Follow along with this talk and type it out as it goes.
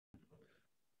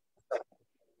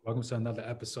Welcome to another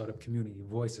episode of Community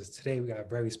Voices. Today we got a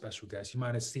very special guest. You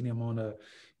might have seen him on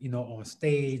on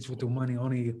stage with the money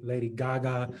only Lady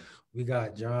Gaga. We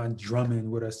got John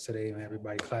Drummond with us today, man.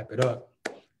 Everybody clap it up.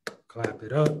 Clap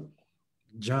it up. What's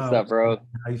John, up, bro?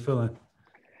 how you feeling?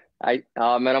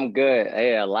 Oh man, I'm good.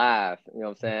 Hey, alive. You know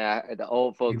what I'm saying? The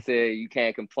old folks say you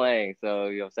can't complain. So,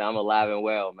 you know what I'm saying? I'm alive and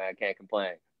well, man. Can't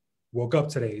complain. Woke up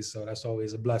today, so that's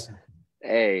always a blessing.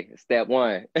 Hey, step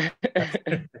one.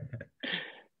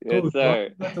 Yes, Cool. So why don't sir.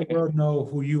 you let the world know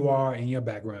who you are and your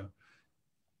background?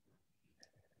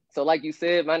 So, like you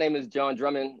said, my name is John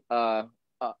Drummond,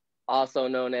 also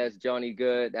known as Johnny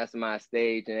Good. That's my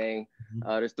stage name.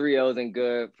 Mhm. There's three O's in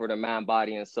good for the mind,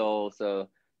 body, and soul. So,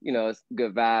 it's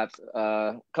good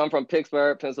vibes. Come from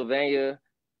Pittsburgh, Pennsylvania.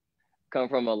 Come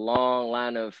from a long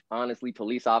line of honestly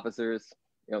police officers,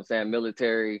 you know what I'm saying,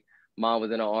 military. Mom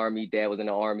was in the army, dad was in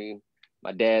the army.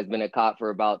 My dad's been a cop for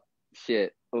about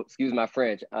excuse my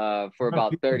French, for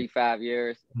about 35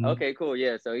 years. Mhm. Okay, cool.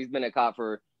 Yeah. So he's been a cop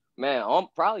for, man, I'm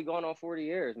probably going on 40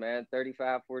 years, man,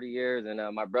 35, 40 years.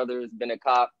 And my brother's been a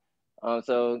cop.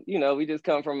 So, we just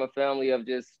come from a family of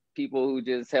just people who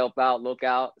just help out, look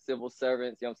out, civil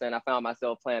servants. You know what I'm saying? I found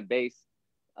myself playing bass,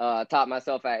 taught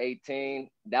myself at 18.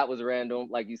 That was random.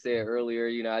 Like you said earlier,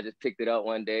 I just picked it up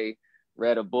one day,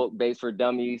 read a book, Bass for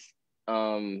Dummies,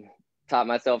 um, taught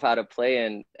myself how to play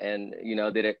and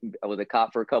did it. I was a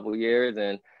cop for a couple of years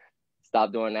and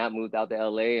stopped doing that, moved out to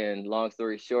LA. And long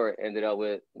story short, ended up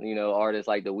with, artists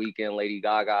like The Weeknd, Lady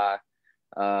Gaga,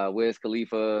 Wiz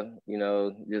Khalifa,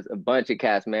 just a bunch of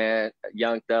cats, man.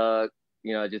 Young Thug,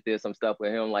 just did some stuff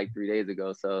with him like 3 days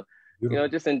ago. So, Beautiful.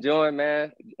 just enjoying,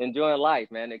 man, enjoying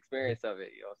life, man, the experience of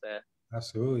it. You know what I'm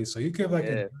Absolutely. So you give like a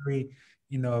saying? very,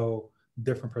 you know,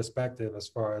 different perspective as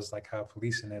far as like how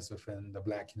policing is within the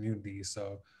Black community.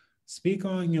 So speak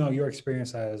on, your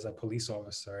experience as a police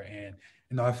officer. And,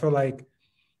 I feel like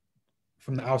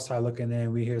from the outside looking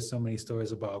in, we hear so many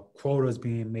stories about quotas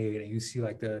being made, and you see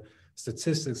like the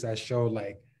statistics that show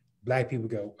like Black people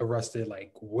get arrested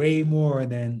like way more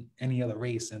than any other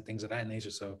race and things of that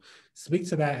nature. So speak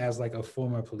to that as like a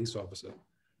former police officer.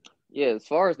 Yeah, as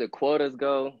far as the quotas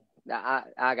go,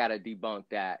 I gotta debunk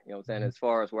that. You know what I'm saying? Mhm. As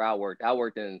far as where I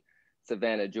worked in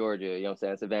Savannah, Georgia, you know what I'm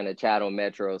saying? Savannah Chattel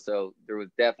Metro. So there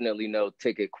was definitely no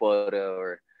ticket quota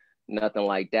or nothing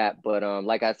like that. But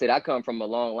like I said, I come from a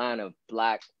long line of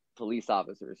black police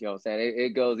officers, you know what I'm saying? It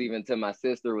goes even to my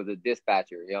sister was a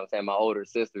dispatcher, you know what I'm saying? My older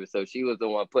sister. So she was the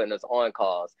one putting us on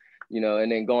calls,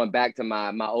 and then going back to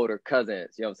my older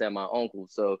cousins, you know what I'm saying, my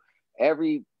uncles. So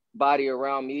every body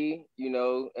around me,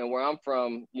 and where I'm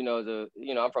from,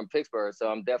 I'm from Pittsburgh, so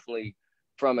I'm definitely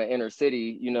from an inner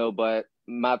city, but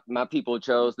my people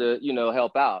chose to,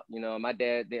 help out. My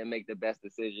dad didn't make the best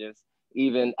decisions,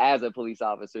 even as a police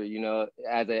officer,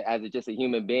 as a just a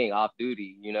human being off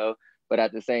duty, But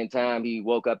at the same time, he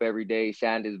woke up every day,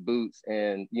 shined his boots,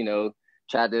 and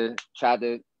tried to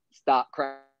stop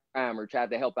crime or tried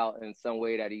to help out in some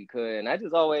way that he could. And I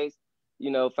just always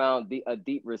found a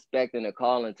deep respect and a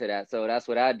calling to that. So that's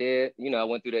what I did. I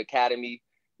went through the academy,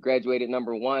 graduated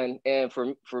number one. And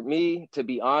for me, to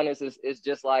be honest, it's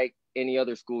just like any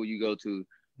other school you go to.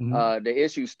 Mhm. The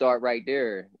issues start right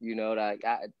there.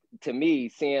 To me,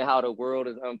 seeing how the world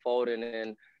is unfolding,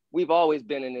 and we've always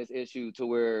been in this issue to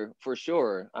where, for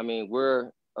sure, I mean,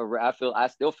 I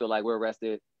still feel like we're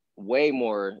arrested way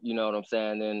more, you know what I'm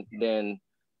saying, than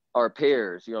our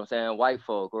peers, you know what I'm saying, white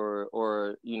folk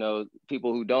or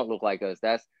people who don't look like us.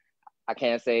 I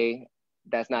can't say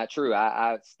that's not true.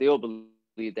 I still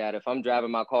believe that if I'm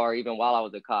driving my car, even while I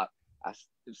was a cop, I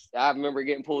I remember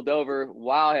getting pulled over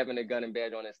while having a gun and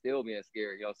badge on and still being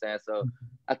scared. You know what I'm saying? So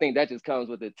I think that just comes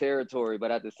with the territory. But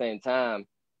at the same time,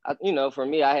 for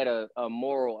me, I had a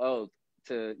moral oath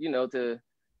to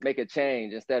make a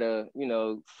change instead of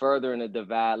furthering the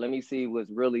divide. Let me see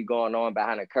what's really going on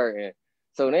behind the curtain.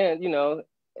 So then,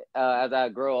 as I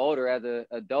grow older as an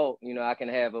adult, I can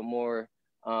have a more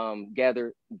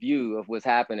gathered view of what's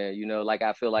happening, like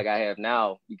I feel like I have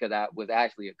now because I was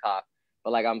actually a cop.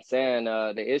 But like I'm saying,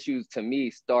 the issues to me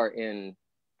start in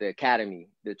the academy,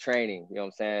 the training, you know what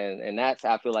I'm saying? And I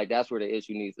feel like that's where the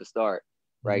issue needs to start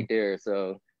Mhm. right there.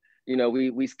 So,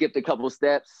 we skipped a couple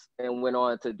steps and went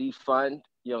on to defund,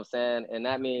 you know what I'm saying? And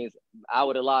that means I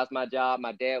would have lost my job.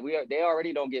 My dad, they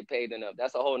already don't get paid enough.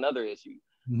 That's a whole nother issue.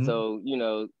 Mhm. So,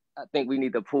 I think we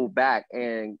need to pull back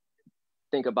and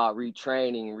think about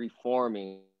retraining,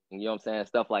 reforming, you know what I'm saying,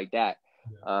 stuff like that.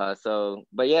 Yeah.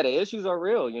 But yeah, the issues are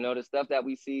real. The stuff that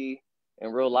we see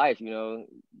in real life, it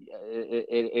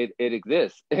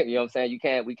exists. You know what I'm saying?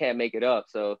 We can't make it up.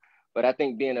 So But I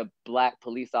think being a Black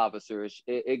police officer,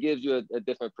 it gives you a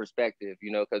different perspective,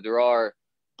 you know, because there are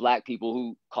Black people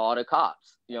who call the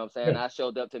cops. You know what I'm saying? Yeah. I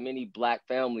showed up to many Black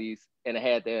families and I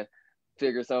had to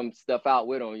figure some stuff out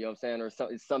with them, you know what I'm saying?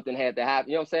 Or something had to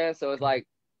happen, you know what I'm saying? So it's like,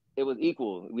 it was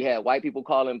equal. We had white people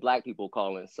calling, Black people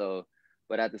calling. So,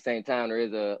 but at the same time, there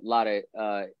is a lot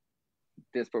of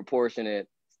disproportionate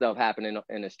stuff happening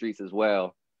in the streets as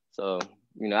well. So,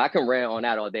 you know, I can rant on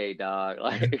that all day, dog.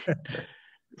 Like,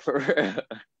 for real.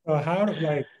 So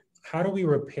how do we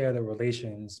repair the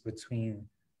relations between,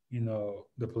 you know,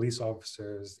 the police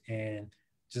officers and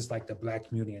just like the Black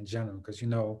community in general? Because, you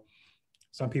know,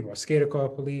 some people are scared to call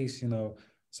police, you know,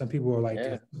 some people are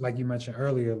Yeah. like you mentioned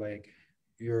earlier, like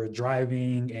you're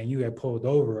driving and you get pulled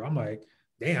over. I'm like,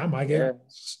 damn, Yeah.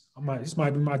 this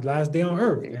might be my last day on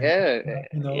earth. And, Yeah.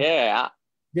 you know, Yeah.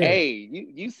 yeah, Hey,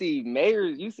 you see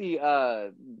mayors, you see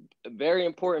very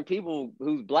important people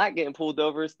who's Black getting pulled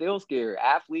over, still scared.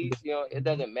 Athletes, you know, it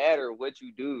doesn't matter what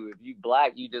you do. If you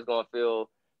Black, you just gonna feel,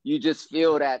 you just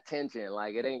feel that tension.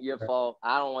 Like, it ain't your fault.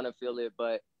 I don't want to feel it,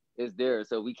 but it's there.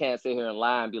 So we can't sit here and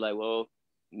lie and be like, well,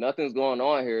 nothing's going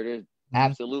on here. There's mhm,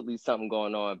 absolutely something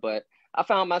going on. But I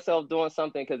found myself doing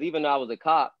something, because even though I was a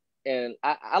cop, and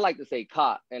I like to say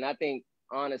cop, and I think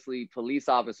honestly police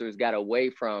officers got away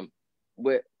from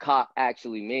what cop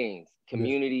actually means, yeah,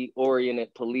 community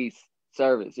oriented police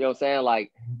service. You know what I'm saying?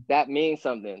 Like, mhm, that means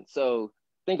something. So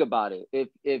think about it.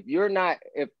 If you're not,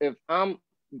 if I'm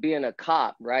being a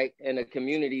cop, right, in a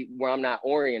community where I'm not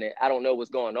oriented, I don't know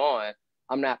what's going on.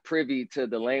 I'm not privy to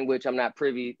the language. I'm not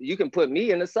privy. You can put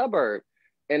me in the suburb.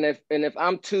 And if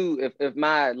I'm too, if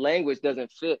my language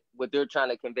doesn't fit what they're trying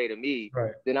to convey to me,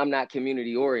 right. then I'm not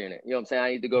community oriented. You know what I'm saying?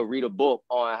 I need to go read a book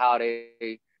on how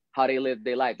they live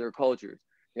their life, their cultures.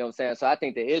 You know what I'm saying? So I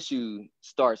think the issue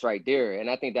starts right there. And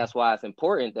I think that's why it's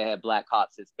important to have Black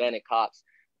cops, Hispanic cops,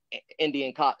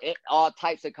 Indian cops, all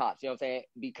types of cops, you know what I'm saying?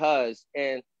 Because,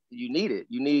 and you need it.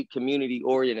 You need community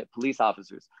oriented police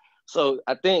officers. So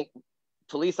I think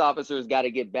police officers got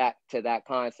to get back to that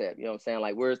concept. You know what I'm saying?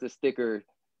 Like, where's the sticker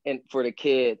for the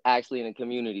kid actually in the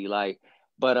community? Like,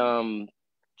 but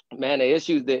man, the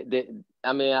issues that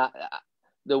I mean,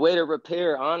 the way to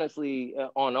repair, honestly,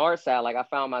 on our side, like, I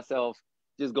found myself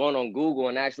just going on Google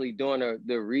and actually doing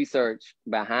the research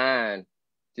behind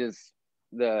just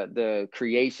the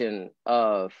creation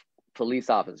of police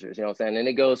officers. You know what I'm saying? And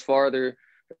it goes farther.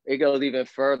 It goes even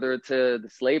further to the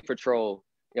slave patrol.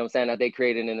 You know what I'm saying, that they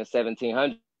created in the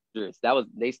 1700s.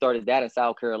 They started that in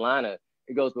South Carolina.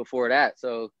 It goes before that.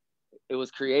 So it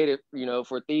was created, you know,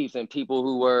 for thieves and people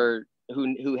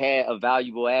who had a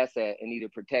valuable asset and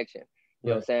needed protection. You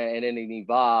know what I'm Right. saying? And then it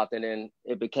evolved, and then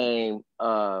it became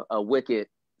a wicked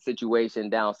situation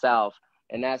down south,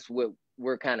 and that's what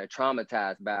we're kind of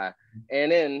traumatized by.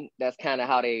 And then that's kind of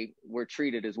how they were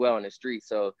treated as well in the street.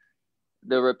 So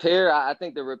the repair, I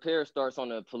think the repair starts on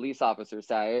the police officer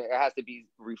side. It has to be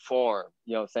reformed.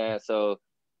 You know what I'm saying? So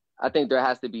I think there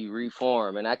has to be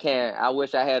reform, and I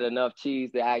wish I had enough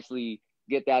cheese to actually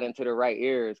get that into the right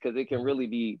ears, because it can really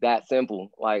be that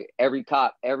simple. Like, every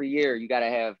cop, every year, you got to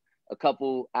have a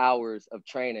couple hours of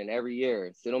training every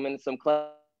year. Sit them in some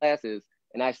classes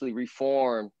and actually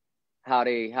reform how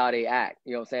they act.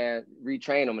 You know what I'm saying?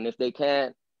 Retrain them, and if they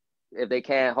can't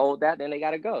hold that, then they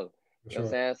got to go. For You know what I'm sure.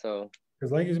 saying? So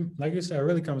Because like you said, it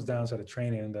really comes down to the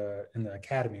training in the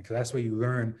academy, because that's where you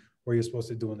learn what you're supposed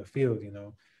to do in the field, you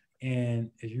know. And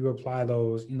if you apply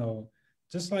those, you know,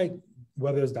 just like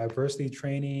whether it's diversity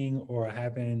training or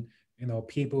having, you know,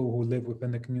 people who live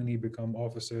within the community become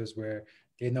officers where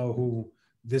they know who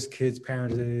this kid's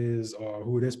parent is or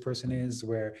who this person is,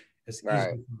 where it's easier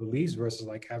right, to release versus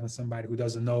like having somebody who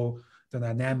doesn't know the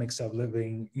dynamics of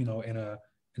living, you know, in an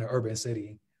urban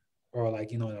city or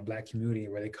like, you know, in a Black community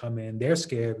where they come in, they're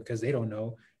scared because they don't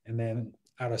know. And then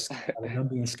out of them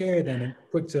being scared, then they're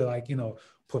quick to like, you know,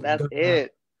 put a that's gun out,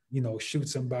 it. you know, shoot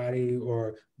somebody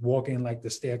or walk in like the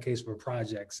staircase for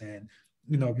projects. And,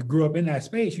 you know, if you grew up in that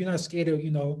space, you're not scared of,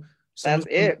 you know, That's someone's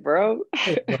it, bro.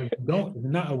 but if you're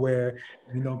not aware,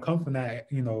 you don't come from that,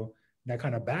 you know, that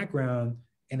kind of background,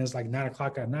 and it's like 9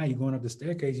 o'clock at night, you're going up the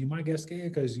staircase, you might get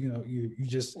scared because you know you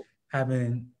just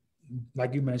haven't,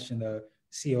 like you mentioned, the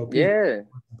COP, Yeah,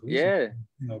 police, you yeah,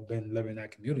 know, been living in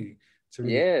that community to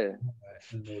really yeah.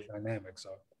 in those dynamics. So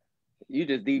You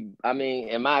just deep. I mean,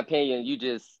 in my opinion, you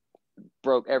just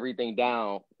broke everything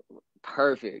down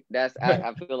perfect. That's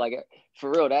I feel like,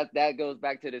 for real, that goes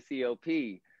back to the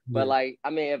COP. But yeah, like, I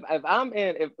mean,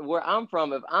 if where I'm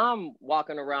from, if I'm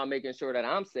walking around making sure that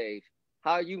I'm safe,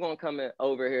 how are you gonna come in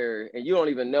over here and you don't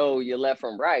even know your left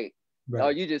from right? All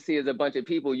right, you just see is a bunch of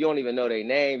people, you don't even know their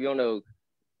name, you don't know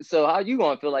So how you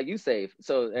gonna feel like you safe?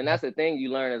 So, and that's the thing you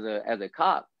learn as a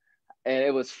cop. And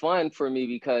it was fun for me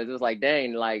because it was like,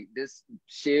 dang, like this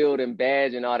shield and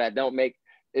badge and all that don't make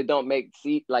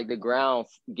seat like the ground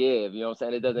give, you know what I'm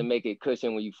saying? It doesn't make it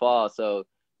cushion when you fall. So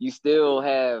you still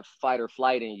have fight or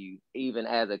flight in you, even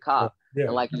as a cop. Yeah.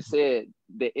 And like you said,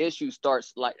 the issue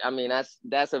starts like, I mean,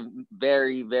 that's a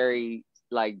very, very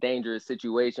like dangerous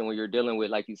situation when you're dealing with,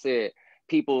 like you said,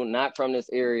 people not from this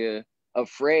area,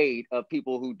 afraid of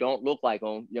people who don't look like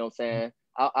them, you know what I'm saying?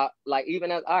 I like even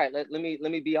as all right, let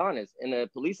me be honest. In the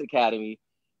police academy,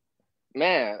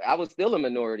 man, I was still a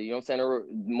minority, you know what I'm saying? There were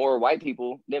more white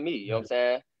people than me, you know what I'm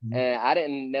saying? Mm-hmm. And I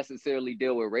didn't necessarily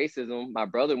deal with racism. My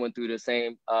brother went through the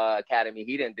same academy.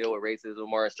 He didn't deal with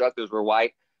racism. Our instructors were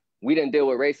white. We didn't deal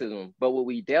with racism. But what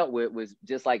we dealt with was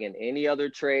just like in any other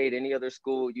trade, any other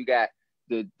school, you got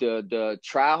the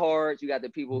tryhards, you got the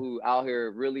people who out here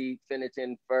really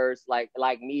finishing first, like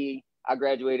me. I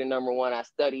graduated #1. I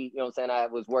studied, you know what I'm saying? I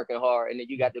was working hard. And then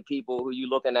you got the people who you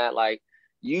looking at like,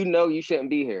 you know, you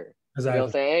shouldn't be here. Exactly. You know what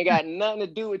I'm saying? It ain't got nothing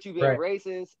to do with you being Right.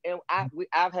 racist. And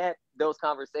I've had those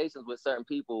conversations with certain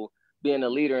people being a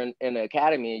leader in the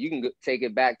academy. And you can take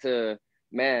it back to,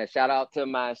 man, shout out to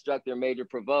my instructor, Major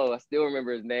Prevost. I still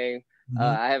remember his name. Mm-hmm.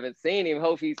 I haven't seen him.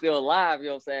 Hope he's still alive, you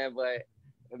know what I'm saying?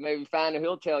 But maybe find him,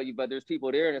 he'll tell you. But there's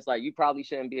people there and it's like, you probably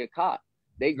shouldn't be a cop.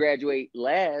 They graduate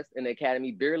last in the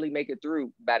academy, barely make it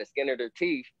through by the skin of their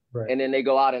teeth. Right. And then they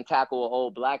go out and tackle an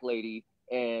old black lady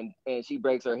and she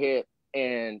breaks her hip.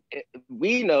 And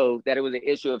we know that it was an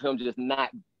issue of him just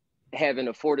not having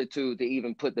the fortitude to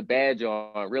even put the badge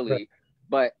on, really. Right.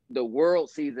 But the world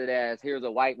sees it as, here's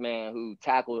a white man who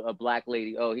tackled a black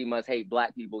lady. Oh, he must hate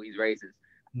black people. He's racist.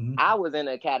 Mm-hmm. I was in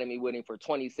the academy with him for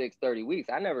 26, 30 weeks.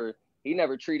 He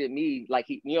never treated me like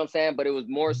he, you know what I'm saying? But it was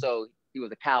more so he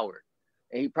was a coward.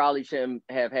 And he probably shouldn't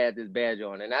have had this badge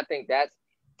on. And I think that's,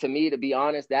 to me, to be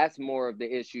honest, that's more of the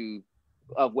issue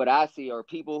of what I see are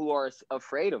people who are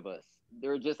afraid of us.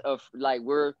 They're just like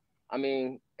I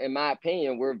mean, in my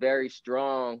opinion, we're very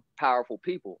strong, powerful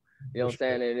people. You know what I'm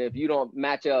saying? And if you don't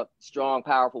match up strong,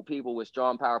 powerful people with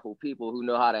strong, powerful people who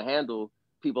know how to handle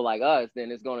people like us, then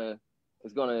it's gonna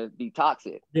be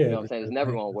toxic. Yeah, you know what I'm saying? It's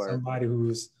never gonna work. Somebody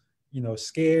who's,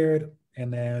 scared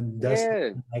and then does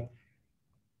like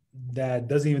that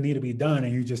doesn't even need to be done,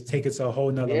 and you just take it to a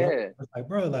whole nother level. It's like,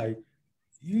 bro, like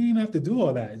you didn't even have to do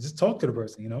all that. Just talk to the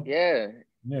person, Yeah.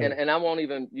 And I won't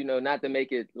even, not to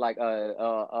make it like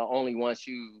only one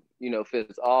shoe,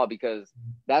 fits all, because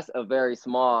that's a very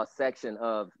small section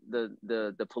of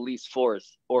the police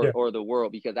force or the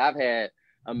world, because I've had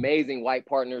amazing white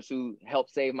partners who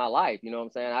helped save my life. You know what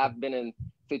I'm saying? I've been in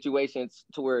situations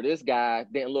to where this guy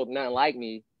didn't look nothing like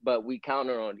me, but we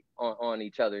counter on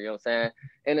each other, you know what I'm saying?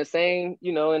 And the same,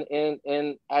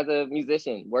 and as a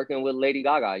musician working with Lady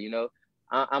Gaga,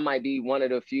 I might be one of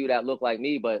the few that look like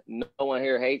me, but no one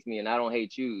here hates me and I don't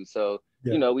hate you. So,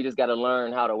 we just got to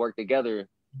learn how to work together.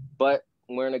 But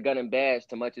wearing a gun and badge,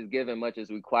 too much is given, much is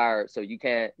required. So you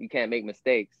can't make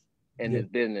mistakes in this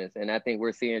business. And I think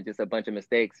we're seeing just a bunch of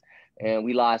mistakes, and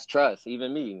we lost trust,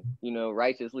 even me,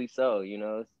 righteously so.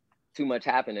 It's too much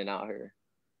happening out here.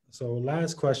 So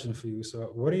last question for you.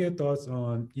 So what are your thoughts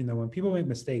on, when people make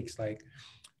mistakes, like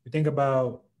you think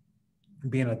about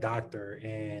being a doctor,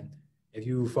 and if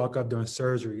you fuck up during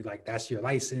surgery, like that's your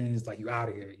license, like you out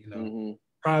of here,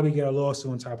 probably get a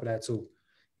lawsuit on top of that too.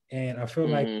 And I feel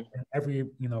like in every,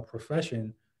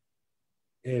 profession,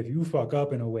 if you fuck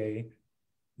up in a way,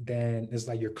 then it's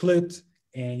like you're clipped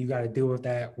and you got to deal with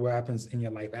that. What happens in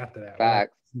your life after that?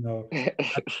 Facts.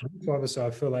 Right? So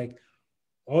I feel like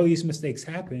all these mistakes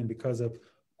happen because of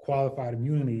qualified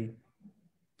immunity.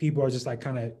 People are just like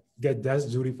kind of get desk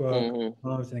duty for a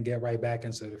month and get right back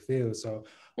into the field. So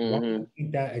why do you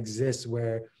think that exists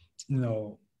where,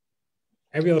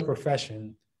 every other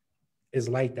profession is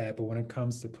like that, but when it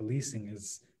comes to policing,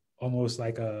 it's almost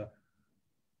like a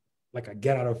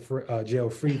get out of jail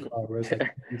free card, where it's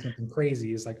like do something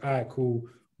crazy. It's like, all right, cool,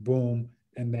 boom,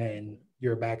 and then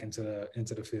you're back into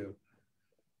the field.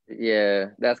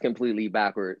 Yeah, that's completely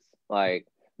backwards. Like,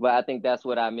 but I think that's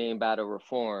what I mean by the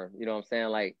reform. You know what I'm saying?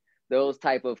 Like, those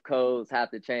type of codes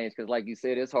have to change, because like you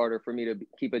said, it's harder for me to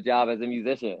keep a job as a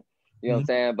musician. You know what I'm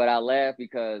saying? But I laugh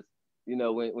because,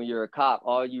 when you're a cop,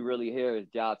 all you really hear is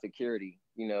job security.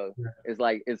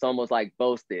 It's almost like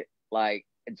boasted, like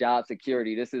job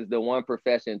security. This is the one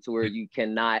profession to where you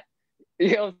cannot,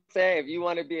 you know what I'm saying? If you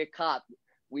want to be a cop,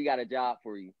 we got a job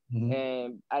for you.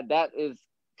 And that is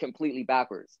completely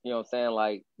backwards. You know what I'm saying?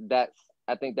 Like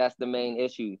I think that's the main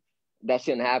issue. That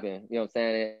shouldn't happen. You know what I'm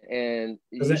saying? And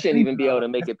you shouldn't even be able to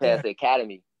make it past the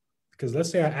academy. Because let's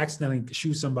say I accidentally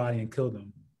shoot somebody and kill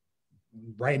them.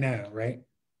 right now, right?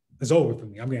 It's over for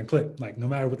me. I'm getting clipped, like no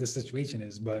matter what the situation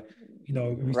is. But you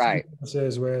know, we see Right.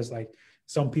 instances where it's like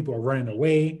some people are running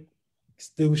away,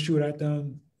 still shoot at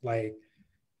them. Like,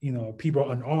 you know, people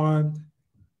are unarmed,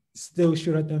 still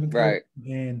shoot at them and kill Right.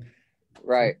 them. And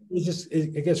Right. it's just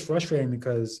it gets frustrating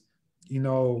because you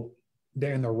know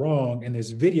they're in the wrong, and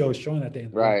there's videos showing that they're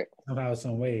in the wrong Right. somehow,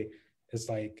 some way. It's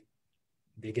like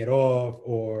they get off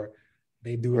or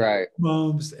they do like Right.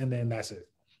 mums, and then that's it.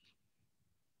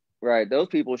 Right. Those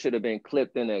people should have been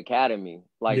clipped in the academy.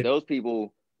 Like Yeah. those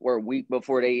people were weak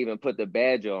before they even put the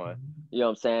badge on. You know what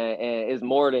I'm saying? And it's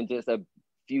more than just a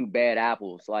few bad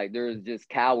apples. Like there's just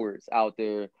cowards out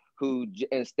there who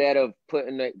instead of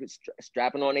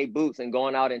strapping on their boots and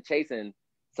going out and chasing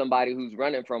somebody who's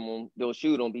running from them, they'll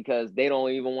shoot them because they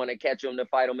don't even want to catch them to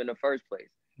fight them in the first place.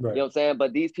 You Right. know what I'm saying?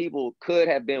 But these people could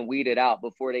have been weeded out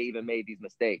before they even made these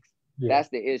mistakes. Yeah. That's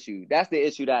the issue. That's the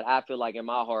issue that I feel like in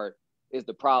my heart is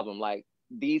the problem. Like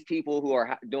these people who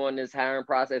are doing this hiring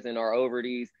process and are over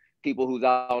these people who's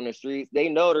out on the streets, they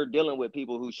know they're dealing with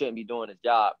people who shouldn't be doing this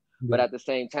job. But Yeah. at the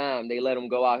same time, they let them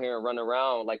go out here and run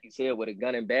around, like you said, with a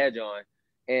gun and badge on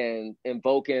and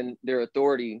invoking their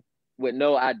authority with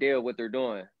no idea what they're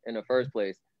doing in the first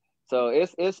place. So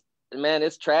it's man,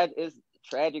 it's tragic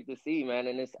to see, man,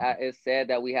 and it's sad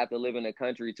that we have to live in a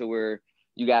country to where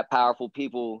you got powerful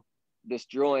people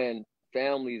destroying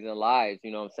families and lives,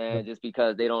 you know what I'm saying? Just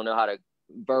because they don't know how to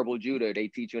verbal judo, they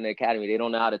teach you in the academy. They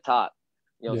don't know how to talk,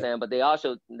 you know what I'm Yeah. saying? But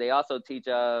they also teach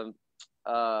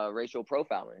racial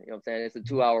profiling, you know what I'm saying? It's a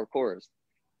 2-hour course.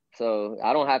 So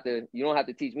you don't have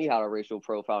to teach me how to racial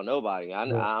profile nobody. Yeah.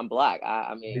 I'm black.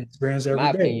 I We mean, experience in my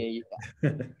every day.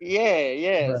 opinion,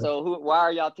 yeah. Right. So why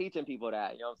are y'all teaching people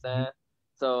that? You know what I'm saying?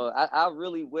 So I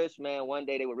really wish, man, one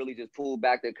day they would really just pull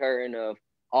back the curtain of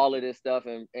all of this stuff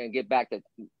and get back to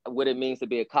what it means to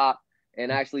be a cop and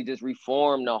actually just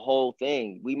reform the whole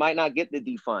thing. We might not get the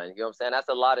defund, you know what I'm saying? That's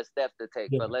a lot of steps to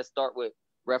take, Yeah. but let's start with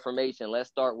reformation. Let's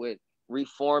start with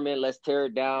reforming. Let's tear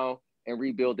it down and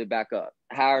rebuild it back up.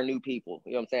 Hire new people,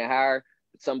 you know what I'm saying? Hire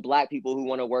some black people who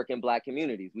want to work in black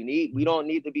communities. We don't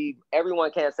need to be,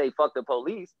 everyone can't say fuck the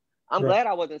police. I'm Right. glad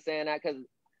I wasn't saying that because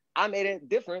I made a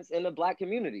difference in the black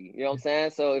community. You know what I'm saying?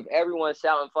 So if everyone's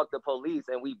shouting fuck the police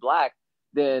and we black,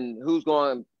 then who's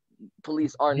going to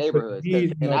police our But neighborhoods? Because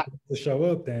you know, to show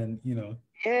up, then you know.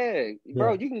 yeah, Yeah.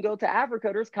 bro, you can go to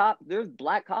Africa. There's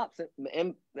black cops,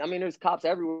 and I mean, there's cops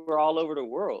everywhere, all over the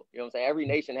world. You know what I'm saying? Every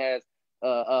nation has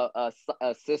a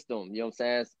system. You know what I'm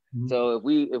saying? Mm-hmm. So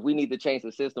if we need to change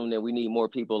the system, then we need more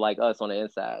people like us on the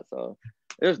inside. So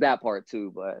there's that part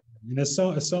too. But And there's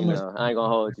so much I ain't gonna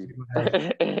hold you.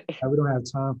 we don't have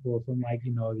time for, from like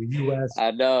you know the U.S.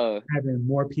 I know. having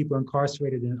more people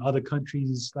incarcerated than other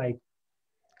countries like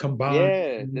combined.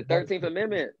 Yeah, the 13th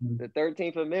Amendment, the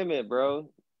 13th Amendment, bro.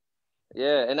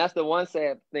 Yeah, and that's the one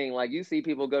sad thing. Like you see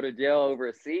people go to jail over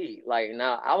a seed. Like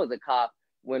now, I was a cop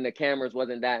when the cameras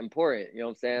wasn't that important. You know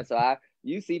what I'm saying? So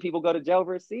you see people go to jail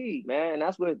over a seed, man. And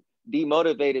that's what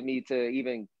demotivated me to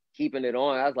even keeping it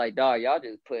on. I was like, dog, y'all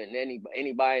just putting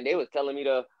anybody. And they was telling me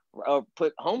to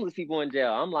put homeless people in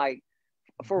jail. I'm like,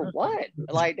 for what?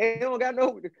 Like they don't got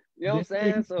no. You know what I'm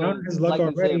saying? So His luck like you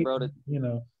said, already, bro. you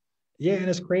know. Yeah, and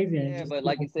it's crazy. And Yeah, just but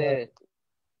like you said,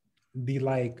 the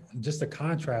like just the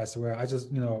contrast where I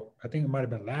just you know I think it might have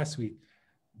been last week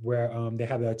where they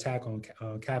had the attack on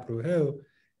Capitol Hill,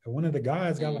 and one of the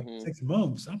guys got like 6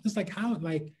 months. I'm just like, how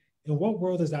like in what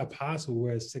world is that possible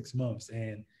where it's 6 months?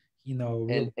 And you know,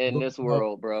 in this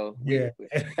world, bro. yeah,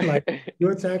 like you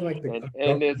attack like the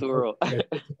In this world. yeah,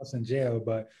 6 months in jail,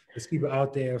 but there's people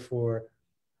out there for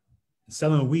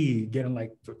selling weed getting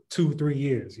like for 2-3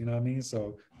 years. You know what I mean?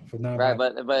 So for Right,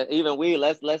 nonviolent, but even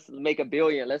let's make a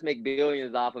billion. Let's make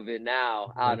billions off of it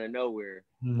now, out of nowhere,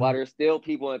 while there's still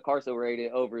people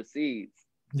incarcerated overseas.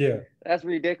 yeah, That's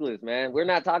ridiculous, man. We're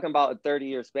not talking about a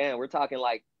 30-year span. We're talking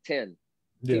like 10.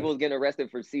 yeah, People was getting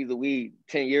arrested for seeds of weed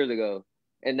 10 years ago,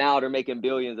 and now they're making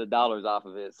billions of dollars off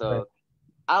of it. right. So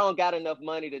I don't got enough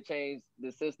money to change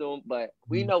the system, but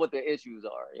we know what the issues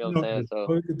are. You know what I'm saying? So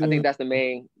All we could I do think that's the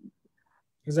main.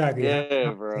 exactly have a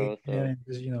Yeah, bro. conversation So and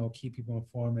just you know keep people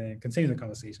informed and continue the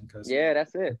conversation because yeah,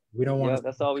 that's it. we don't want Yeah, to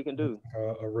that's all we can do.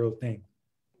 a real thing.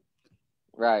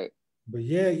 Right. But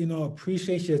yeah, you know,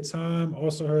 appreciate your time.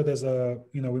 Also heard there's a,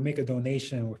 you know, we make a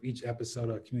donation with each episode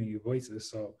of Community Voices.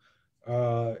 So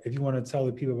if you want to tell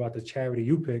the people about the charity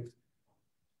you picked.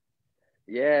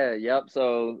 Yeah, yep.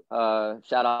 So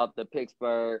shout out to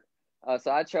Pittsburgh.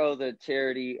 So I chose a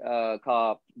charity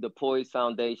called the POISE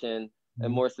Foundation,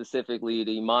 and more specifically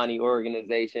the Imani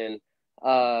organization.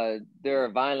 They're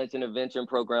a violence intervention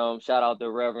program. Shout out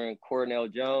to Reverend Cornell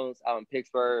Jones out in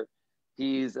Pittsburgh.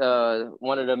 He's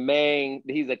one of the main,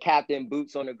 he's a captain,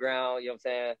 boots on the ground, you know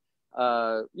what I'm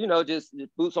saying? You know, just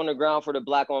boots on the ground for the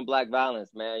black on black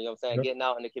violence, man. You know what I'm saying? Yep. Getting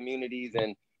out in the communities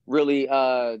and really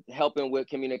helping with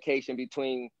communication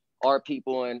between our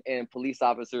people and police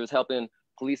officers, helping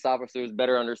police officers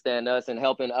better understand us and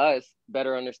helping us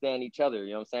better understand each other.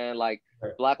 You know what I'm saying? Like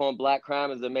Right. black on black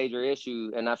crime is a major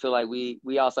issue. And I feel like we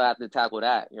also have to tackle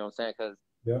that, you know what I'm saying? Because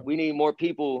Yep. we need more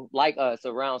people like us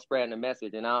around spreading the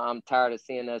message. And I'm tired of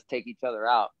seeing us take each other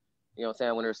out. You know what I'm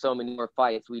saying? When there's so many more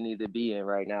fights we need to be in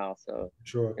right now. So,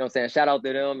 Sure. you know what I'm saying? Shout out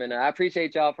to them. And I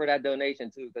appreciate y'all for that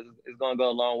donation too, because it's going to go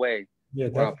a long way Yeah,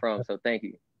 where I'm definitely. from. So thank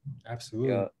you.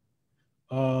 Absolutely. Yeah.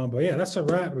 But yeah, that's a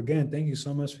wrap. Again, thank you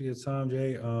so much for your time,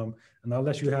 Jay. And I'll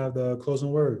let you have the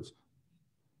closing words.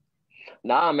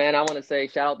 Nah, man, I want to say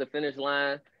shout out to Finish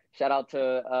Line. Shout out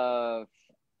to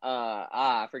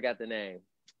I forgot the name.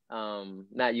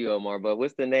 Not you, Omar, but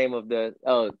what's the name of the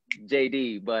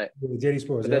JD, but JD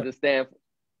Sports, what yeah. does it stand for?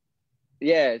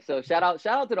 Yeah, so shout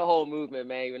out to the whole movement,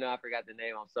 man. Even though I forgot the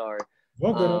name, I'm sorry.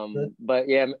 Well, good. Okay. But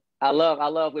yeah, I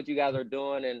love what you guys are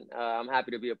doing, and I'm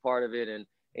happy to be a part of it. And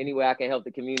any way I can help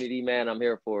the community, man, I'm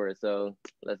here for it. So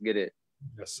let's get it.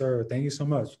 Yes, sir. Thank you so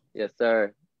much. Yes,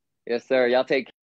 sir. Yes, sir. Y'all take care.